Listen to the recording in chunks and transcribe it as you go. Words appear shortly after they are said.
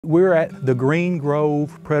We're at the Green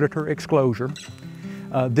Grove Predator Exclosure.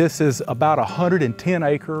 This is about a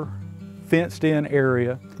 110-acre fenced-in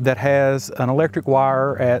area that has an electric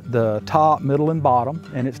wire at the top, middle, and bottom,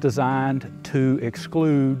 and it's designed to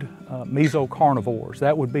exclude mesocarnivores.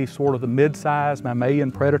 That would be sort of the mid-sized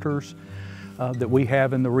mammalian predators that we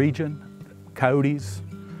have in the region: coyotes,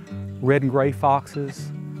 red and gray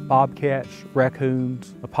foxes, bobcats,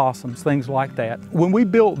 raccoons, opossums, things like that. When we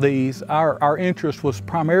built these, our interest was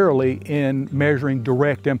primarily in measuring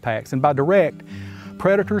direct impacts. And by direct,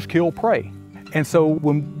 predators kill prey. And so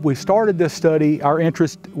when we started this study, our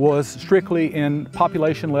interest was strictly in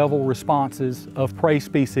population level responses of prey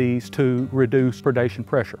species to reduce predation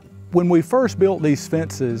pressure. When we first built these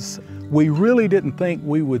fences, we really didn't think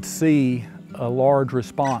we would see a large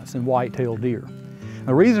response in white-tailed deer.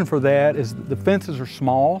 The reason for that is the fences are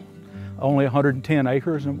small, only 110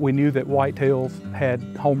 acres, and we knew that whitetails had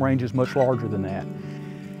home ranges much larger than that.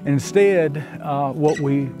 Instead, what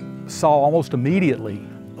we saw almost immediately,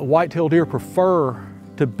 white-tailed deer prefer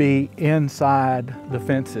to be inside the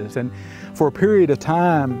fences. And for a period of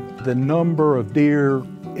time, the number of deer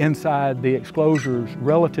inside the exclosures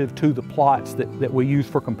relative to the plots that we use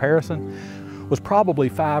for comparison was probably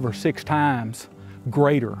 5 or 6 times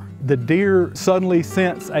greater. The deer suddenly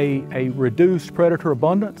sense a reduced predator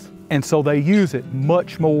abundance, and so they use it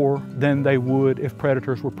much more than they would if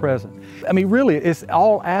predators were present. I mean, really, it's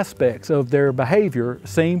all aspects of their behavior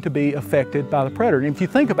seem to be affected by the predator. And if you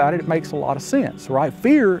think about it, it makes a lot of sense, right?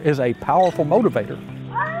 Fear is a powerful motivator.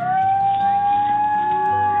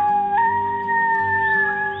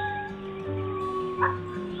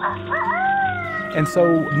 And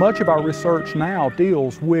so much of our research now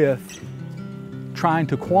deals with trying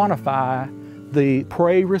to quantify the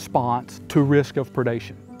prey response to risk of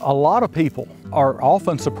predation. A lot of people are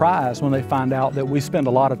often surprised when they find out that we spend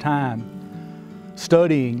a lot of time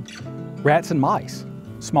studying rats and mice,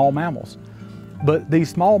 small mammals. But these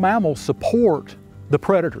small mammals support the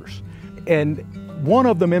predators. And one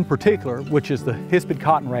of them in particular, which is the hispid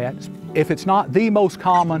cotton rat, if it's not the most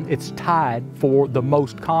common, it's tied for the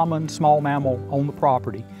most common small mammal on the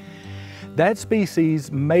property. That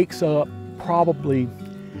species makes up probably,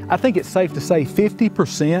 I think it's safe to say,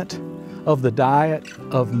 50% of the diet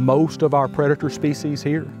of most of our predator species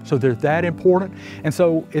here. So they're that important. And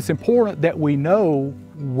so it's important that we know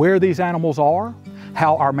where these animals are,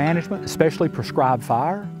 how our management, especially prescribed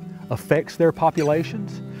fire, affects their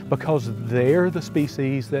populations, because they're the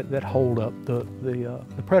species that hold up the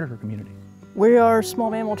predator community. We are small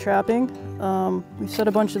mammal trapping. We set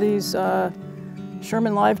a bunch of these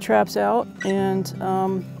Sherman live traps out and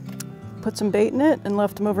put some bait in it and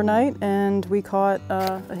left them overnight, and we caught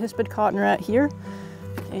a hispid cotton rat here.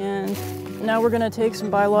 And now we're going to take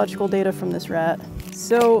some biological data from this rat.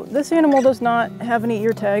 So this animal does not have any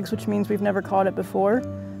ear tags, which means we've never caught it before.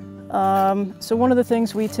 So one of the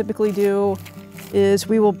things we typically do is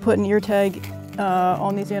we will put an ear tag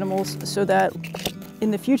on these animals so that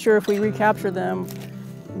in the future, if we recapture them,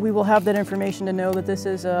 we will have that information to know that this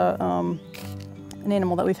is an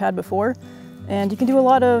animal that we've had before. And you can do a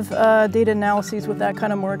lot of data analyses with that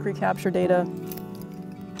kind of MORC recapture data.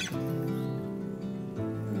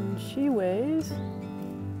 And she weighs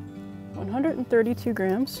 132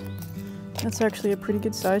 grams. That's actually a pretty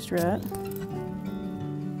good sized rat.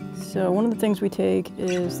 So one of the things we take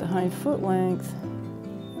is the hind foot length,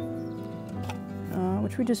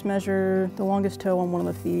 which we just measure the longest toe on one of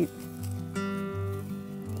the feet.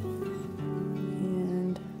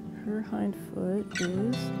 And her hind foot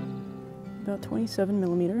is about 27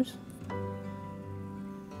 millimeters.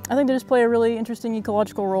 I think they just play a really interesting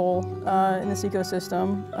ecological role in this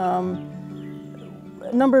ecosystem.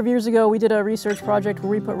 A number of years ago, we did a research project where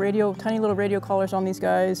we put tiny little radio collars on these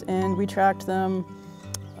guys, and we tracked them,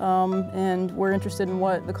 and we're interested in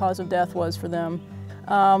what the cause of death was for them.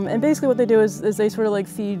 And basically what they do is they sort of like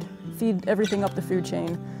feed everything up the food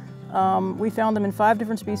chain. We found them in 5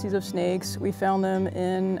 different species of snakes. We found them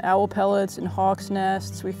in owl pellets and hawk's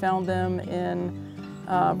nests. We found them in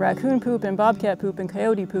raccoon poop and bobcat poop and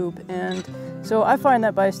coyote poop. And so I find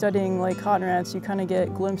that by studying like cotton rats, you kind of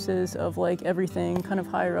get glimpses of like everything kind of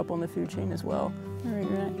higher up on the food chain as well. All right,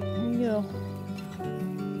 rat, here you go.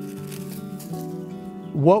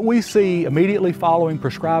 What we see immediately following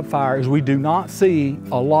prescribed fire is we do not see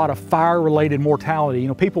a lot of fire-related mortality. You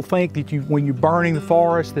know, people think that when you're burning the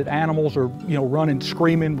forest that animals are, running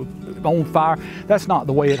screaming on fire. That's not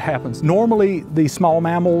the way it happens. Normally, these small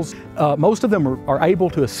mammals, most of them are able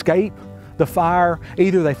to escape the fire.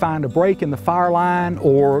 Either they find a break in the fire line,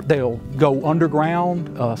 or they'll go underground,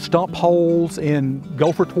 stump holes in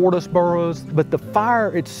gopher tortoise burrows. But the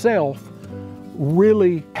fire itself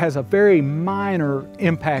really has a very minor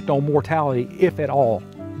impact on mortality, if at all.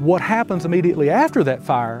 What happens immediately after that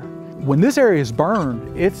fire, when this area is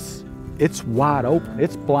burned, it's wide open,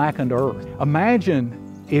 it's blackened earth.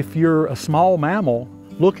 Imagine if you're a small mammal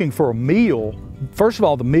looking for a meal. First of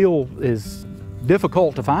all, the meal is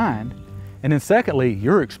difficult to find, and then secondly,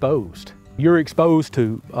 you're exposed. You're exposed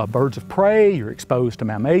to birds of prey, you're exposed to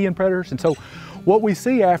mammalian predators, and so what we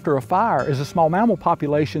see after a fire is the small mammal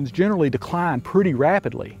populations generally decline pretty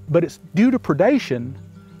rapidly, but it's due to predation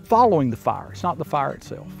following the fire. It's not the fire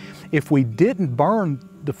itself. If we didn't burn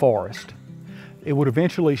the forest, it would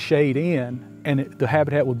eventually shade in, and the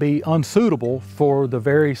habitat would be unsuitable for the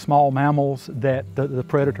very small mammals that the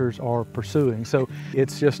predators are pursuing. So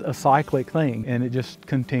it's just a cyclic thing, and it just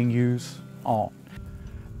continues on.